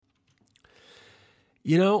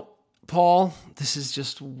You know, Paul, this is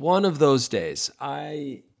just one of those days.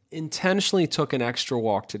 I intentionally took an extra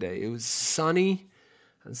walk today. It was sunny,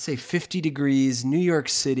 I'd say 50 degrees, New York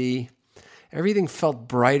City. Everything felt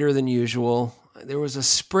brighter than usual. There was a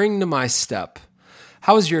spring to my step.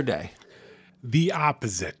 How was your day? The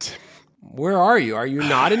opposite. Where are you? Are you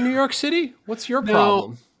not in New York City? What's your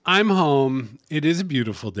problem? No, I'm home. It is a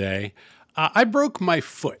beautiful day. I broke my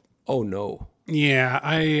foot. Oh, no. Yeah,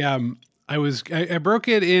 I broke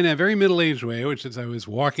it in a very middle-aged way, which is I was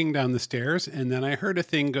walking down the stairs, and then I heard a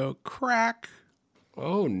thing go crack.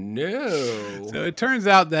 Oh, no. So it turns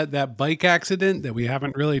out that bike accident that we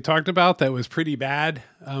haven't really talked about that was pretty bad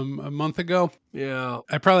a month ago. Yeah.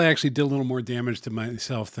 I probably actually did a little more damage to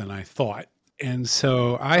myself than I thought. And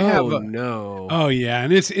so I have. No. Oh yeah,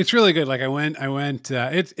 and it's really good. Like I went.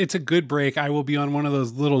 It's a good break. I will be on one of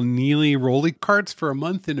those little Neely rolly carts for a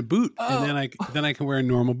month in a boot, and then I can wear a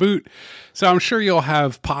normal boot. So I'm sure you'll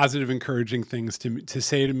have positive, encouraging things to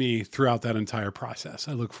say to me throughout that entire process.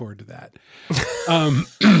 I look forward to that. I'm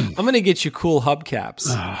gonna get you cool hubcaps.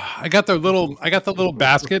 I got the little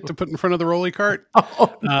basket to put in front of the rolly cart.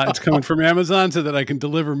 It's coming from Amazon so that I can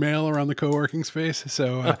deliver mail around the co-working space.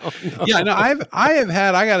 So yeah, no, I have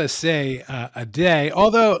had, I gotta say, a day.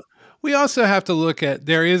 Although we also have to look at,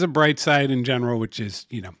 there is a bright side in general, which is,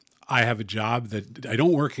 I have a job that I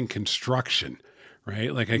don't work in construction,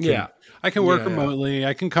 right? Like I can work remotely.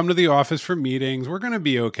 I can come to the office for meetings. We're going to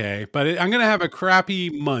be okay, but I'm going to have a crappy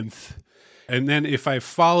month. And then if I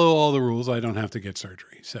follow all the rules, I don't have to get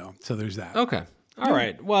surgery. So there's that. Okay. All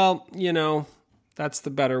right. Well, that's the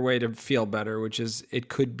better way to feel better, which is it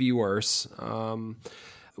could be worse.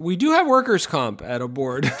 We do have workers' comp at a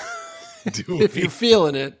board. If you're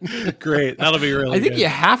feeling it. Great. That'll be really I think good. you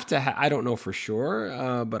have to, I don't know for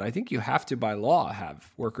sure, but I think you have to by law have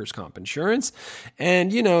workers' comp insurance.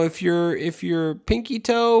 And, if your pinky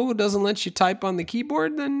toe doesn't let you type on the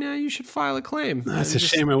keyboard, then you should file a claim. That's a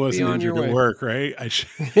shame I wasn't injured at work, right?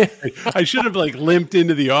 I should have limped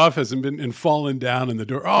into the office and fallen down in the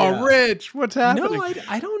door. Oh, yeah. Rich, what's happening? No,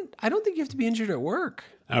 I don't think you have to be injured at work.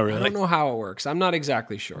 Oh, really? I don't know how it works. I'm not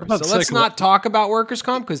exactly sure. So let's not talk about workers'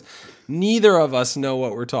 comp because neither of us know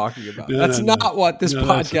what we're talking about. That's not what this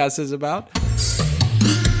podcast is about.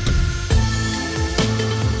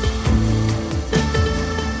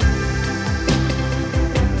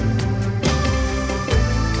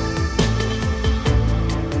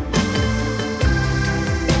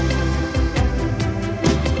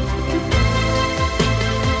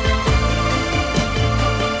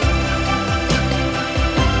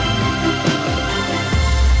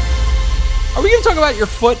 Are we going to talk about your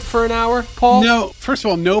foot for an hour, Paul? No. First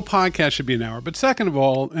of all, no podcast should be an hour. But second of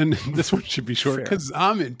all, and this one should be short because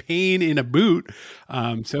I'm in pain in a boot.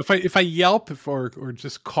 So if I yelp or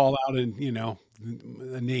just call out a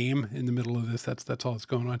name in the middle of this, that's all that's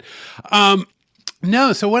going on.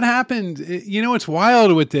 No. So what happened? What's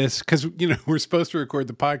wild with this, because we're supposed to record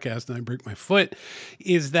the podcast and I break my foot,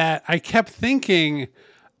 is that I kept thinking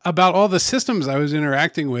about all the systems I was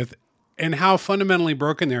interacting with and how fundamentally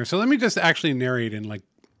broken they are. So let me just actually narrate in like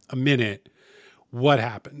a minute what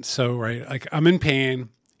happened. So, right, like I'm in pain.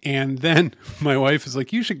 And then my wife is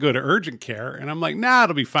like, you should go to urgent care. And I'm like, nah,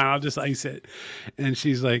 it'll be fine. I'll just ice it. And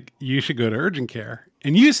she's like, you should go to urgent care.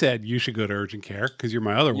 And you said you should go to urgent care because you're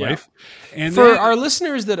my other wife. And for our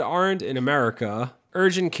listeners that aren't in America,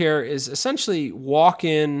 urgent care is essentially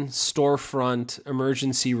walk-in, storefront,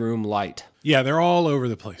 emergency room light. Yeah, they're all over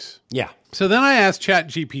the place. Yeah. So then I asked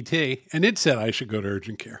ChatGPT, and it said I should go to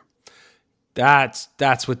urgent care. That's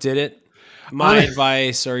what did it? My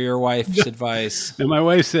advice or your wife's advice? And my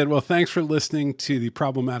wife said, well, thanks for listening to the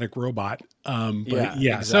problematic robot.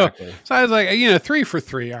 Exactly. So I was like, 3 for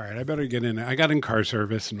 3. All right, I better get in. I got in car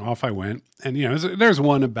service, and off I went. And, there's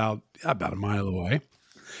one about a mile away.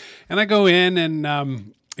 And I go in, and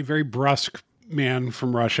a very brusque man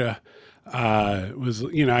from Russia was,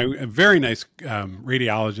 a very nice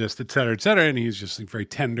radiologist, et cetera, and he's just very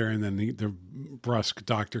tender. And then the brusque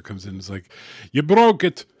doctor comes in and is like, you broke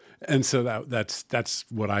it. And so that's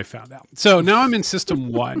what I found out. So now I'm in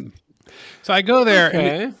system 1. So I go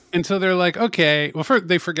there, and so they're like, okay. Well, first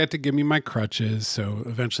they forget to give me my crutches. So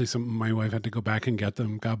eventually my wife had to go back and get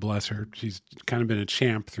them. God bless her. She's kind of been a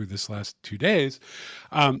champ through this last 2 days.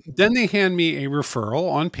 Then they hand me a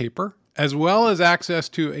referral on paper, as well as access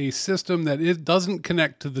to a system that doesn't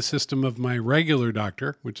connect to the system of my regular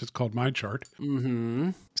doctor, which is called MyChart.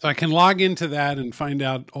 Mm-hmm. So I can log into that and find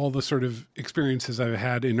out all the sort of experiences I've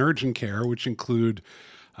had in urgent care, which include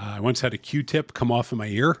I once had a Q-tip come off of my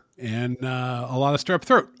ear, and a lot of strep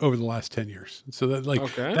throat over the last 10 years. So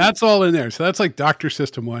that's all in there. So that's like doctor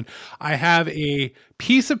system one. I have a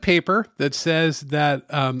piece of paper that says that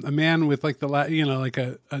a man with like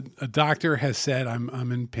a doctor has said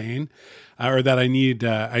I'm in pain, or that I need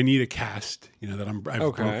a cast. That I've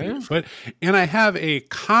broken my foot. And I have a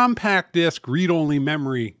compact disc read-only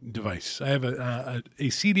memory device. I have a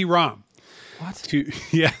CD-ROM. What?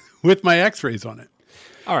 With my X-rays on it.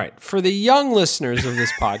 All right. For the young listeners of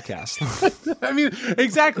this podcast. I mean,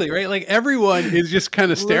 exactly, right? Like everyone is just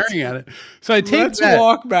kind of staring at it. So I take Let's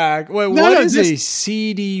walk back. Wait, what is a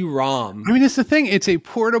CD-ROM? I mean, it's the thing. It's a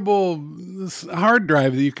portable hard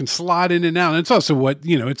drive that you can slot in and out. And it's also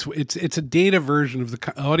it's a data version of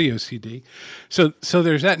the audio CD. So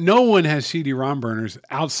there's that. No one has CD-ROM burners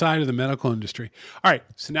outside of the medical industry. All right.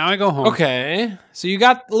 So now I go home. Okay. So you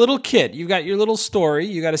got a little kit. You got your little story.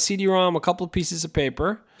 You got a CD-ROM, a couple of pieces of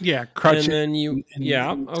paper. Yeah, crutch and then you,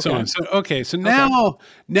 okay. So now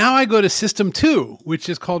I go to system 2, which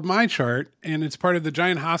is called My Chart, and it's part of the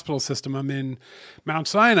giant hospital system. I'm in Mount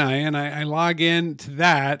Sinai, and I log in to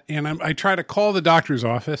that, and I try to call the doctor's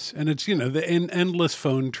office, and it's the endless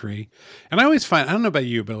phone tree. And I always find, I don't know about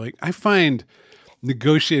you, but like I find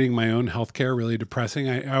negotiating my own healthcare really depressing.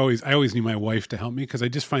 I always need my wife to help me because I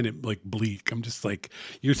just find it like bleak. I'm just like,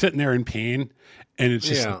 you're sitting there in pain, and it's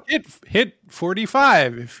just like, hit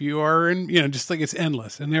 45 if you are in, just like it's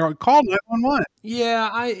endless. And they're call 911.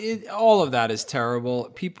 Yeah, all of that is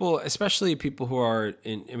terrible. People, especially people who are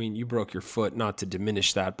in. I mean, you broke your foot, not to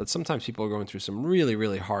diminish that, but sometimes people are going through some really,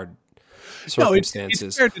 really hard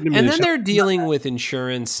circumstances, it's and then they're dealing with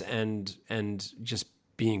insurance and just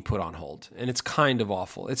being put on hold. And it's kind of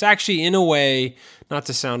awful. It's actually, in a way, not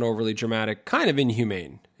to sound overly dramatic, kind of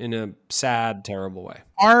inhumane in a sad, terrible way.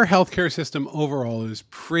 Our healthcare system overall is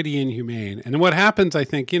pretty inhumane. And what happens, I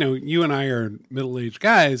think, you and I are middle-aged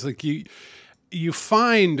guys, like you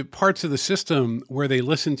find parts of the system where they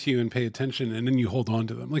listen to you and pay attention, and then you hold on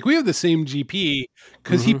to them. Like we have the same GP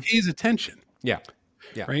because he pays attention. Yeah.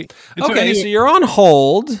 Right. And so you're on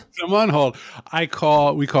hold. So I'm on hold.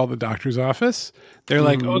 We call the doctor's office. They're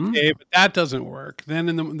like, okay, but that doesn't work.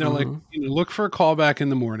 Then they're like, look for a call back in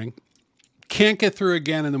the morning. Can't get through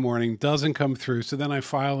again in the morning. Doesn't come through. So then I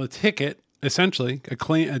file a ticket, essentially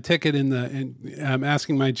a ticket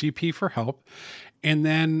asking my GP for help. And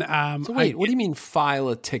then, so wait, what do you mean file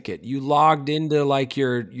a ticket? You logged into like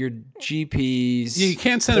your GP's you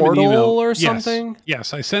can't send him an email or something?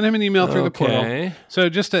 Yes, I sent him an email through the portal. So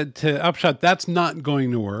just to upshot, that's not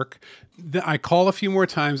going to work. I call a few more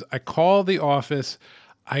times. I call the office.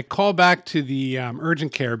 I call back to the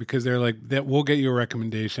urgent care because they're like, that we'll get you a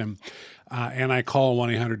recommendation. And I call a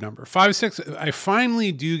 1-800 number. 5-6. I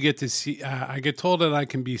finally do get to see, I get told that I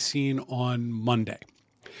can be seen on Monday.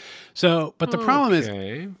 So, but the problem is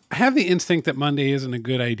I have the instinct that Monday isn't a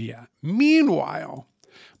good idea. Meanwhile,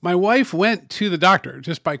 my wife went to the doctor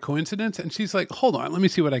just by coincidence, and she's like, hold on, let me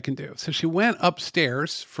see what I can do. So she went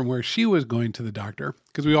upstairs from where she was going to the doctor,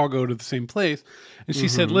 because we all go to the same place. And she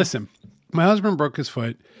said, listen, my husband broke his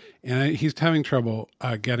foot, and he's having trouble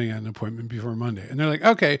getting an appointment before Monday. And they're like,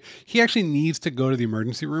 okay, he actually needs to go to the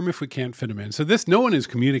emergency room if we can't fit him in. So no one has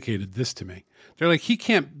communicated this to me. They're like, he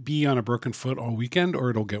can't be on a broken foot all weekend or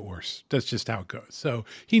it'll get worse. That's just how it goes. So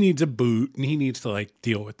he needs a boot and he needs to like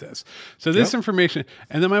deal with this. So this information.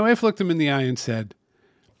 And then my wife looked him in the eye and said,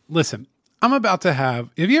 listen, I'm about to have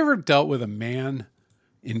you ever dealt with a man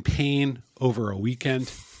in pain over a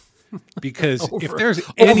weekend? Because if there's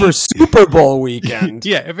over Super Bowl weekend.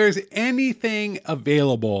 If there's anything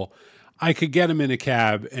available, I could get him in a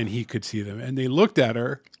cab and he could see them. And they looked at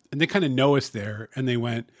her and they kind of know us there and they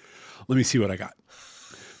went, let me see what I got.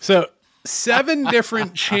 So 7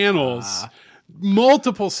 different channels,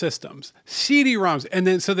 multiple systems, CD-ROMs. And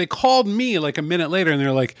then, so they called me like a minute later and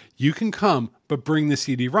they're like, you can come, but bring the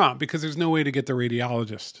CD-ROM because there's no way to get the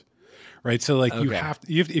radiologist. Right. So like you have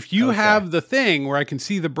to, if you have the thing where I can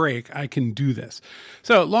see the break, I can do this.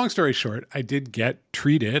 So long story short, I did get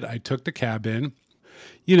treated. I took the cab in,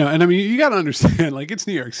 and I mean, you got to understand, like it's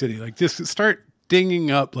New York City, like just start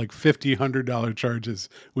dinging up like $50, $100 charges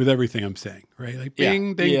with everything I'm saying, right? Like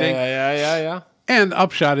ding, ding, ding. Yeah. And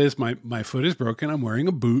upshot is my foot is broken. I'm wearing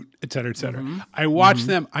a boot, et cetera, et cetera. I watch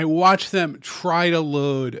them try to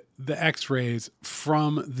load the x-rays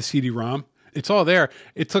from the CD-ROM. It's all there.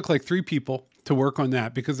 It took like 3 people to work on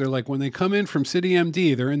that because they're like, when they come in from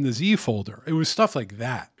CityMD, they're in the Z folder. It was stuff like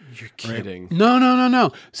that. You're kidding. Right?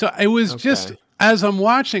 No. So it was just, as I'm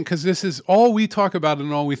watching, because this is all we talk about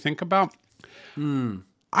and all we think about.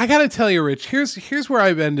 I got to tell you, Rich, here's where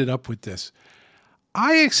I've ended up with this.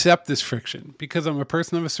 I accept this friction because I'm a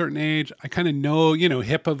person of a certain age. I kind of know,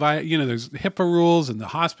 there's HIPAA rules in the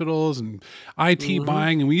hospitals and IT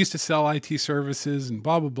buying, and we used to sell IT services and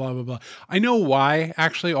blah, blah, blah, blah, blah. I know why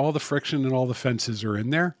actually all the friction and all the fences are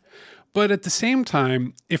in there. But at the same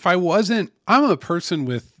time, I'm a person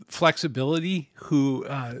with flexibility who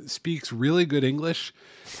speaks really good English,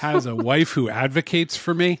 has a wife who advocates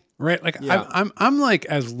for me, right? Like Yeah. I'm like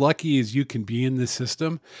as lucky as you can be in this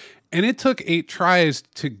system. And it took 8 tries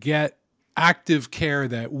to get active care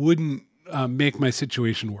that wouldn't make my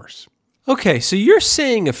situation worse. Okay, so you're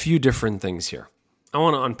saying a few different things here. I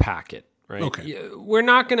want to unpack it, right? Okay. We're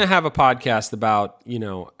not going to have a podcast about,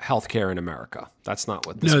 healthcare in America. That's not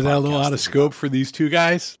what this No, podcast is that a little out of is scope for these two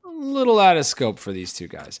guys? about. A little out of scope for these two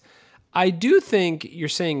guys. I do think you're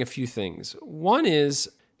saying a few things. One is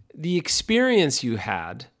the experience you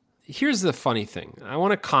had. Here's the funny thing. I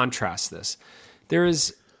want to contrast this. There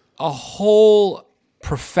is a whole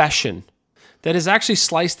profession that has actually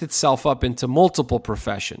sliced itself up into multiple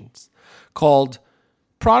professions called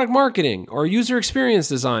product marketing or user experience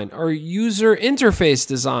design or user interface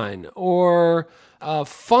design or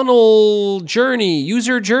funnel journey,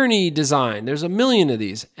 user journey design. There's a million of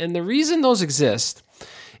these. And the reason those exist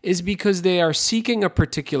is because they are seeking a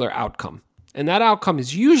particular outcome. And that outcome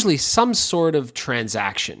is usually some sort of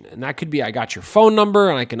transaction. And that could be, I got your phone number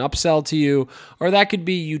and I can upsell to you. Or that could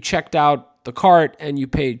be you checked out the cart and you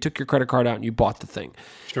took your credit card out and you bought the thing.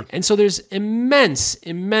 Sure. And so there's immense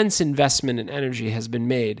investment and energy has been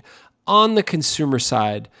made on the consumer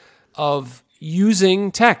side of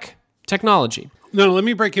using technology. No, let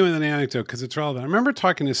me break in with an anecdote because it's relevant. I remember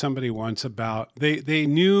talking to somebody once about, they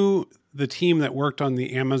knew the team that worked on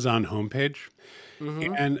the Amazon homepage.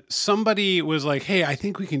 And somebody was like, hey, I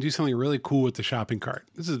think we can do something really cool with the shopping cart.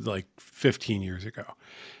 This is like 15 years ago.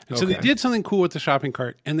 And so they did something cool with the shopping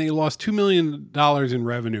cart and they lost $2 million in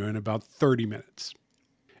revenue in about 30 minutes.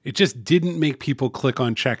 It just didn't make people click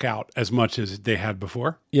on checkout as much as they had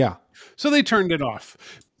before. Yeah. So they turned it off.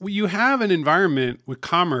 You have an environment with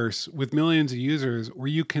commerce with millions of users where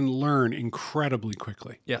you can learn incredibly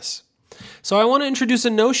quickly. Yes. So I want to introduce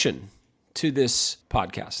a notion to this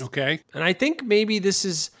podcast. Okay. And I think maybe this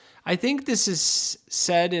is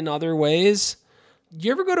said in other ways.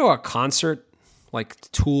 You ever go to a concert like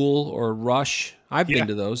Tool or Rush? I've been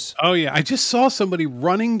to those. Oh yeah. I just saw somebody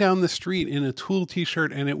running down the street in a Tool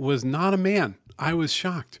t-shirt and it was not a man. I was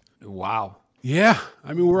shocked. Wow. Yeah.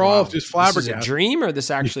 I mean, we're all just flabbergasted. This is a dream or this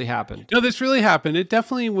actually happened? No, this really happened. It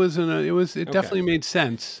definitely was definitely made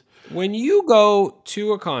sense. When you go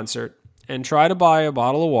to a concert and try to buy a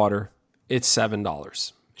bottle of water, it's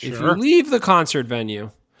 $7. If you leave the concert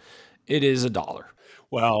venue, it is $1.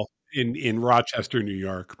 Well, in Rochester, New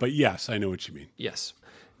York, but yes, I know what you mean. Yes.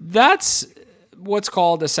 That's what's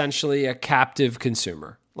called essentially a captive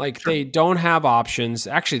consumer. Like they don't have options.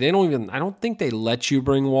 Actually, I don't think they let you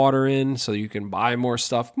bring water in so you can buy more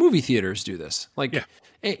stuff. Movie theaters do this. Like,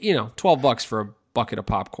 $12 for a bucket of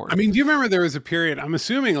popcorn. I mean, do you remember there was a period, I'm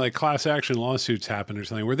assuming like class action lawsuits happened or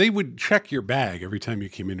something, where they would check your bag every time you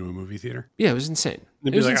came into a movie theater? Yeah, it was insane.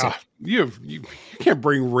 They'd be like, you can't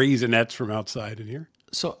bring Raisinets from outside in here.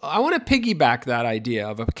 So I want to piggyback that idea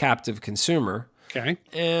of a captive consumer. Okay.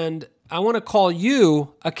 And I want to call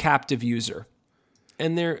you a captive user.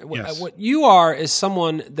 And what you are is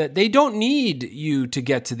someone that they don't need you to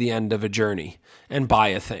get to the end of a journey and buy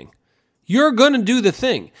a thing. You're going to do the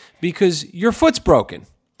thing because your foot's broken.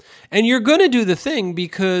 And you're going to do the thing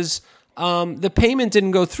because the payment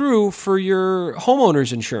didn't go through for your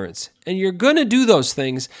homeowner's insurance. And you're going to do those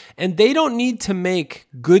things. And they don't need to make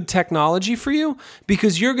good technology for you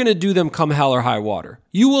because you're going to do them come hell or high water.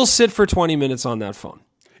 You will sit for 20 minutes on that phone.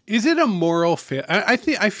 Is it a moral fail?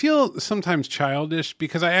 I feel sometimes childish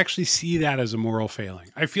because I actually see that as a moral failing.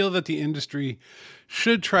 I feel that the industry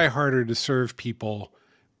should try harder to serve people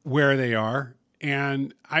where they are.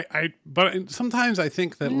 And but sometimes I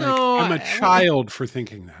think that I'm a child for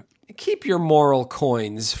thinking that. Keep your moral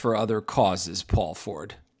coins for other causes, Paul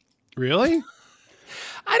Ford. Really?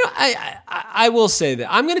 I will say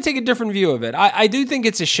that. I'm going to take a different view of it. I do think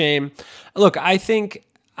it's a shame. Look, I think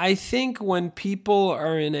when people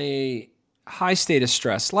are in a high state of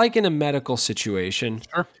stress, like in a medical situation,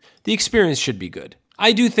 sure, the experience should be good.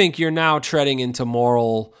 I do think you're now treading into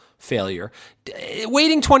moral failure.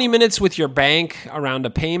 Waiting 20 minutes with your bank around a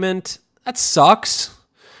payment, that sucks.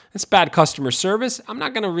 It's bad customer service. I'm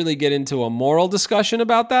not going to really get into a moral discussion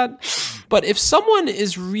about that. But if someone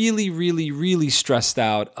is really, really, really stressed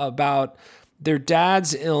out about their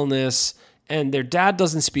dad's illness and their dad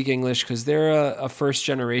doesn't speak English because they're a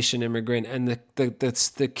first-generation immigrant, and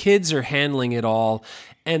the kids are handling it all,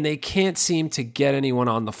 and they can't seem to get anyone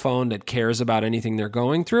on the phone that cares about anything they're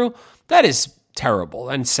going through. That is terrible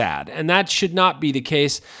and sad, and that should not be the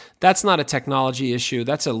case. That's not a technology issue.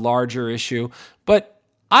 That's a larger issue. But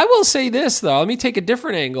I will say this, though. Let me take a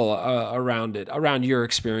different angle around your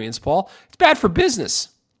experience, Paul. It's bad for business.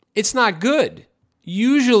 It's not good.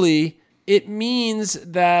 Usually, it means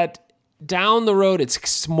that down the road,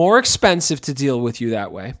 it's more expensive to deal with you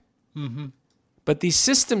that way. Mm-hmm. But these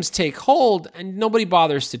systems take hold and nobody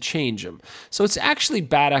bothers to change them. So it's actually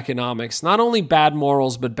bad economics, not only bad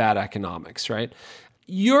morals, but bad economics, right?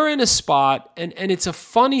 You're in a spot, and it's a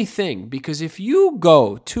funny thing, because if you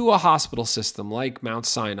go to a hospital system like Mount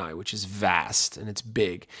Sinai, which is vast and it's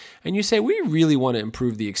big, and you say, we really want to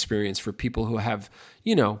improve the experience for people who have,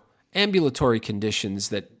 ambulatory conditions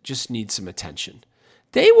that just need some attention,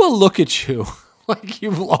 they will look at you like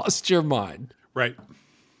you've lost your mind. Right.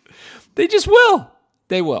 They just will.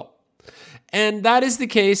 They will. And that is the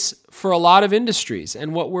case for a lot of industries.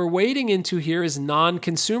 And what we're wading into here is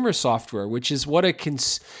non-consumer software, which is what a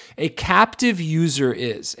captive user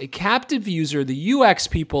is. A captive user, the UX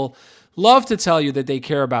people love to tell you that they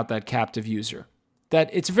care about that captive user, that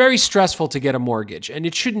it's very stressful to get a mortgage, and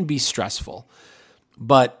it shouldn't be stressful.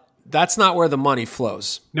 But that's not where the money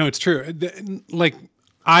flows. No, it's true.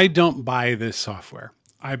 I don't buy this software.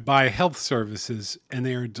 I buy health services, and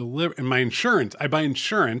they are delivered. And my insurance, I buy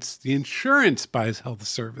insurance. The insurance buys health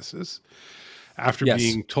services after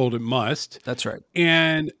being told it must. That's right.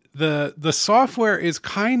 And the software is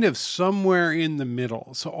kind of somewhere in the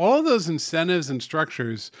middle. So all of those incentives and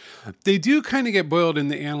structures, they do kind of get boiled in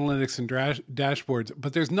the analytics and dashboards.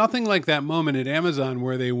 But there's nothing like that moment at Amazon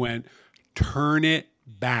where they went, turn it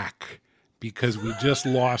back, because we just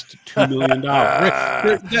lost $2 million.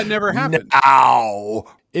 That never happened. Now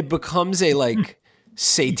it becomes a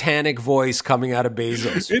satanic voice coming out of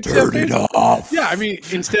Bezos. Turn it off. Yeah, I mean,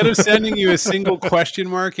 instead of sending you a single question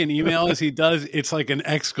mark in email as he does, it's like an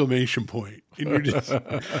exclamation point. And you're just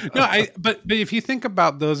but if you think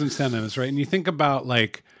about those incentives, right, and you think about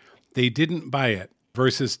they didn't buy it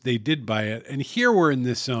versus they did buy it, and here we're in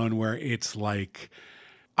this zone where it's like,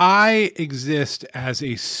 I exist as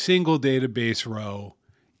a single database row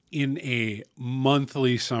in a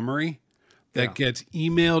monthly summary that gets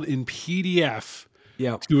emailed in PDF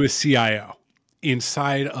to a CIO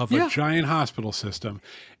inside of a giant hospital system.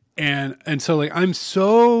 And so I'm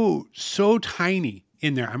so tiny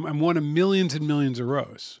in there. I'm one of millions and millions of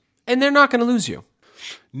rows. And they're not going to lose you.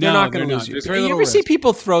 They're not going to lose you. You ever see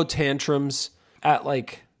people throw tantrums at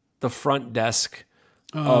the front desk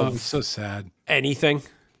of so sad. Anything?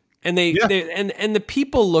 And and the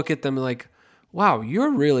people look at them like, wow,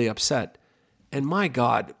 you're really upset. And my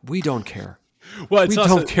God, we don't care. Well, we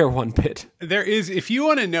don't care one bit. There is, if you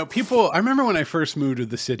want to know, people, I remember when I first moved to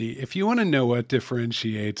the city, if you want to know what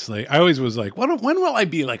differentiates, I always was like, when will I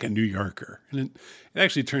be like a New Yorker? And it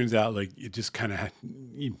actually turns out you just kind of,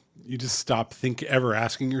 you just stop ever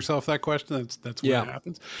asking yourself that question. That's what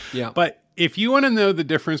happens. Yeah. But if you want to know the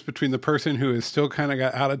difference between the person who is still kind of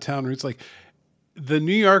got out of town roots, the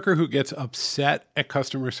New Yorker who gets upset at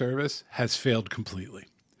customer service has failed completely,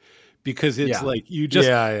 because it's you just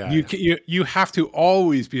you have to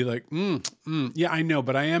always be like, I know,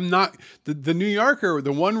 but I am not the New Yorker.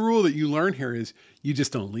 The one rule that you learn here is you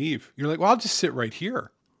just don't leave. You're like, well, I'll just sit right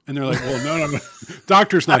here, and they're like, well, no,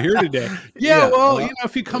 doctor's not here today.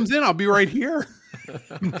 If he comes in, I'll be right here.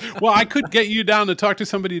 Well, I could get you down to talk to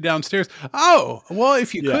somebody downstairs. Oh, well,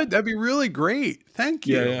 if you could, that'd be really great. Thank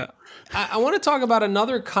you. Yeah. I want to talk about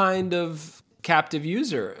another kind of captive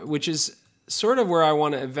user, which is sort of where I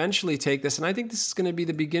want to eventually take this. And I think this is going to be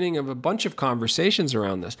the beginning of a bunch of conversations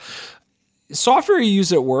around this. Software you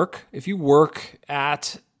use at work, if you work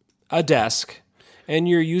at a desk and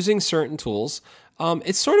you're using certain tools,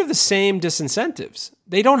 it's sort of the same disincentives.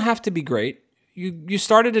 They don't have to be great. You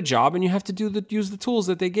started a job and you have to use the tools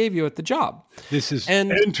that they gave you at the job. This is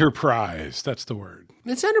enterprise. That's the word.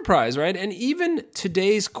 It's enterprise, right? And even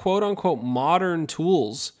today's quote-unquote modern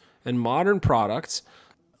tools and modern products,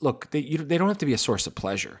 look, they don't have to be a source of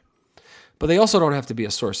pleasure, but they also don't have to be a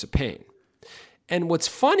source of pain. And what's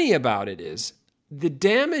funny about it is the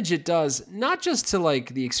damage it does, not just to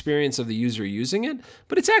the experience of the user using it,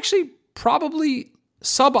 but it's actually probably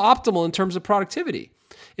suboptimal in terms of productivity.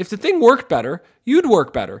 If the thing worked better, you'd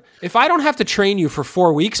work better. If I don't have to train you for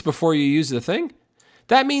 4 weeks before you use the thing,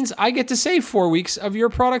 that means I get to save 4 weeks of your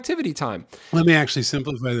productivity time. Let me actually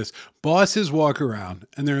simplify this. Bosses walk around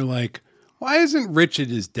and they're like, why isn't Rich at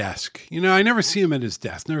his desk? I never see him at his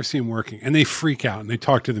desk, never see him working. And they freak out and they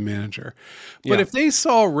talk to the manager. But if they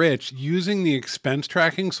saw Rich using the expense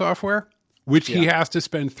tracking software, which he has to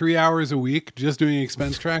spend 3 hours a week just doing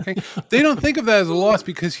expense tracking, they don't think of that as a loss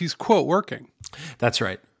because he's, quote, working. That's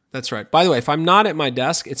right. That's right. By the way, if I'm not at my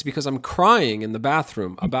desk, it's because I'm crying in the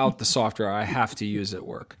bathroom about the software I have to use at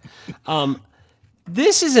work.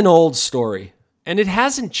 This is an old story, and it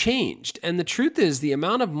hasn't changed. And the truth is, the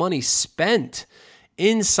amount of money spent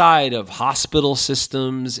inside of hospital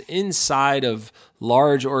systems, inside of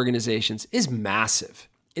large organizations is massive.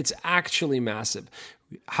 It's actually massive.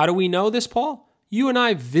 How do we know this, Paul? You and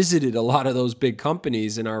I visited a lot of those big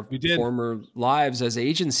companies in our former lives as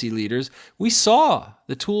agency leaders. We saw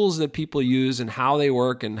the tools that people use and how they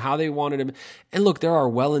work and how they wanted them. And look, there are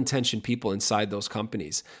well-intentioned people inside those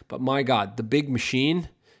companies. But my God, the big machine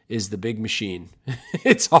is the big machine.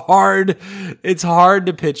 It's hard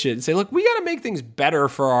to pitch it and say, look, we got to make things better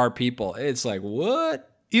for our people. It's like, what?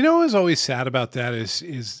 What's always sad about that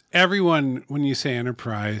is everyone, when you say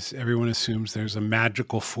enterprise, everyone assumes there's a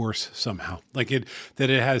magical force somehow, that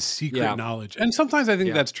it has secret knowledge. And sometimes I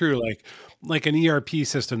think that's true, like an ERP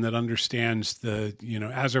system that understands the,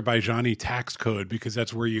 Azerbaijani tax code because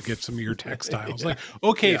that's where you get some of your textiles.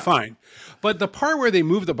 Fine. But the part where they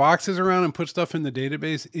move the boxes around and put stuff in the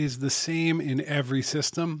database is the same in every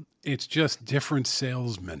system. It's just different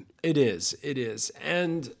salesmen. It is.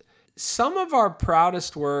 And some of our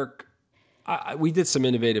proudest work, we did some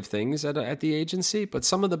innovative things at the agency, but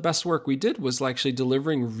some of the best work we did was actually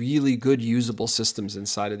delivering really good usable systems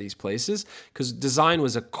inside of these places, because design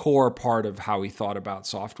was a core part of how we thought about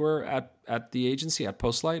software at the agency, at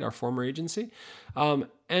Postlight, our former agency.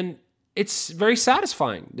 And it's very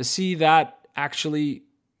satisfying to see that actually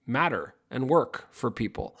matter and work for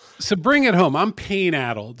people. So bring it home. I'm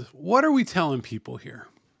pain-addled. What are we telling people here?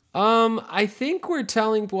 I think we're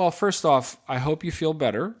telling, well, first off, I hope you feel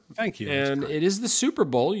better. Thank you. And it is the Super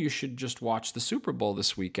Bowl. You should just watch the Super Bowl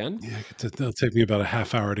this weekend. Yeah, it'll take me about a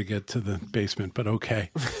half hour to get to the basement, but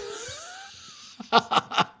okay.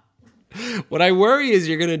 What I worry is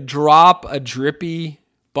you're going to drop a drippy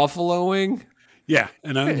buffalo wing. Yeah,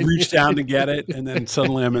 and I reach down to get it, and then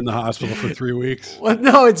suddenly I'm in the hospital for 3 weeks. Well,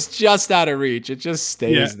 no, it's just out of reach. It just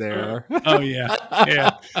stays there. Oh,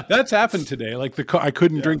 yeah. That's happened today. I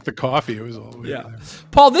couldn't drink the coffee. It was all weird. Yeah.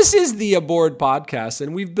 Paul, this is the Aboard podcast,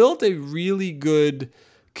 and we've built a really good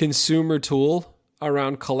consumer tool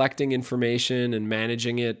around collecting information and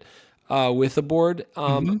managing it with Aboard.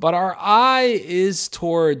 But our eye is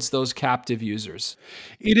towards those captive users.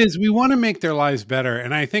 It is. We want to make their lives better.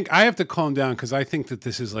 And I think I have to calm down because I think that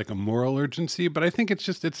this is like a moral urgency, but I think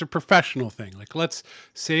it's a professional thing. Let's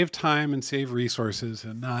save time and save resources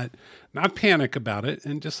and not panic about it.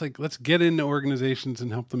 And just let's get into organizations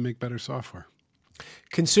and help them make better software.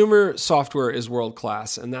 Consumer software is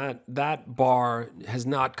world-class, and that bar has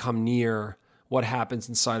not come near what happens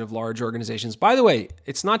inside of large organizations. By the way,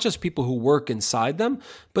 it's not just people who work inside them,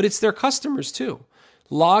 but it's their customers too.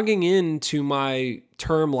 Logging into my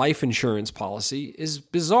term life insurance policy is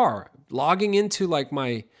bizarre. Logging into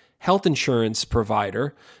my health insurance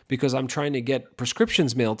provider because I'm trying to get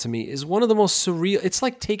prescriptions mailed to me is one of the most surreal. It's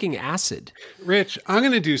like taking acid. Rich, I'm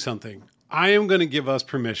going to do something. I am going to give us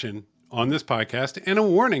permission on this podcast and a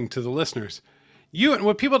warning to the listeners.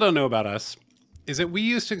 What people don't know about us is that we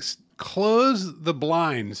used to close the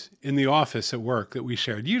blinds in the office at work that we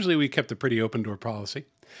shared. Usually we kept a pretty open door policy.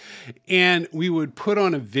 And we would put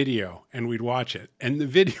on a video and we'd watch it. And the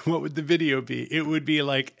video, what would the video be? It would be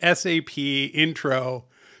like SAP intro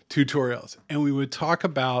tutorials. And we would talk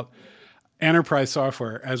about enterprise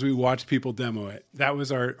software as we watched people demo it. That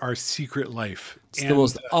was our secret life. It's the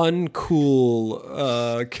most uncool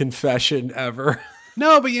confession ever.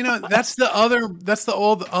 No, but that's the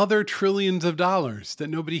other trillions of dollars that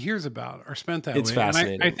nobody hears about are spent that way. It's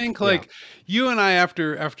fascinating. And I think you and I,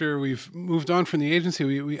 after we've moved on from the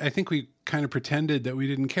agency, I think we kind of pretended that we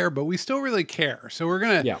didn't care, but we still really care. So we're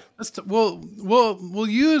gonna we'll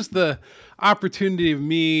use the opportunity of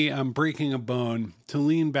me breaking a bone to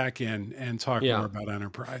lean back in and talk more about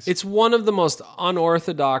enterprise. It's one of the most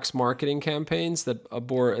unorthodox marketing campaigns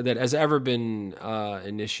that has ever been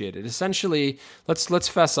initiated. Essentially, let's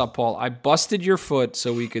fess up, Paul. I busted your foot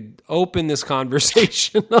so we could open this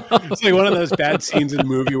conversation. It's like one of those bad scenes in a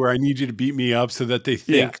movie where I need you to beat me up so that they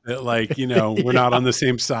think that we're not on the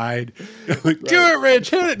same side. Like, do it, Rich.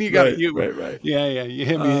 Hit it. And you got it. Right. Yeah. You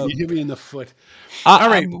hit me. You hit me in the foot. All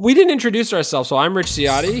right. We didn't introduce ourselves, so I'm Rich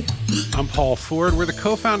Ciotti. I'm Paul Ford. We're the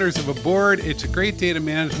co-founders of Aboard. It's a great data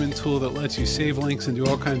management tool that lets you save links and do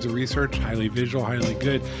all kinds of research. Highly visual, highly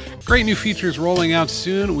good. Great new features rolling out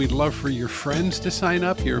soon. We'd love for your friends to sign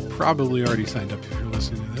up. You're probably already signed up if you're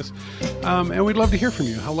listening to this. And we'd love to hear from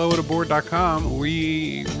you. hello@aboard.com.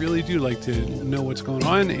 We really do like to know what's going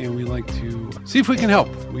on, and we like to see if we can help.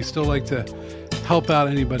 We still like to help out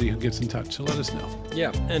anybody who gets in touch, so let us know.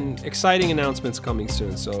 Yeah, and exciting announcements coming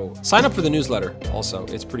soon. So sign up for the newsletter also.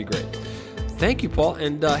 It's pretty great. Thank you, Paul.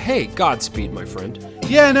 And hey, Godspeed, my friend.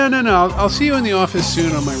 Yeah, no. I'll see you in the office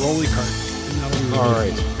soon on my rolly cart. And that'll be really all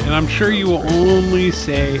right. fun. And I'm sure you will only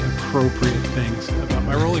say appropriate things about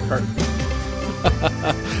my rolly cart.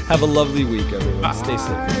 Have a lovely week, everyone. Stay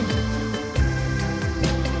safe.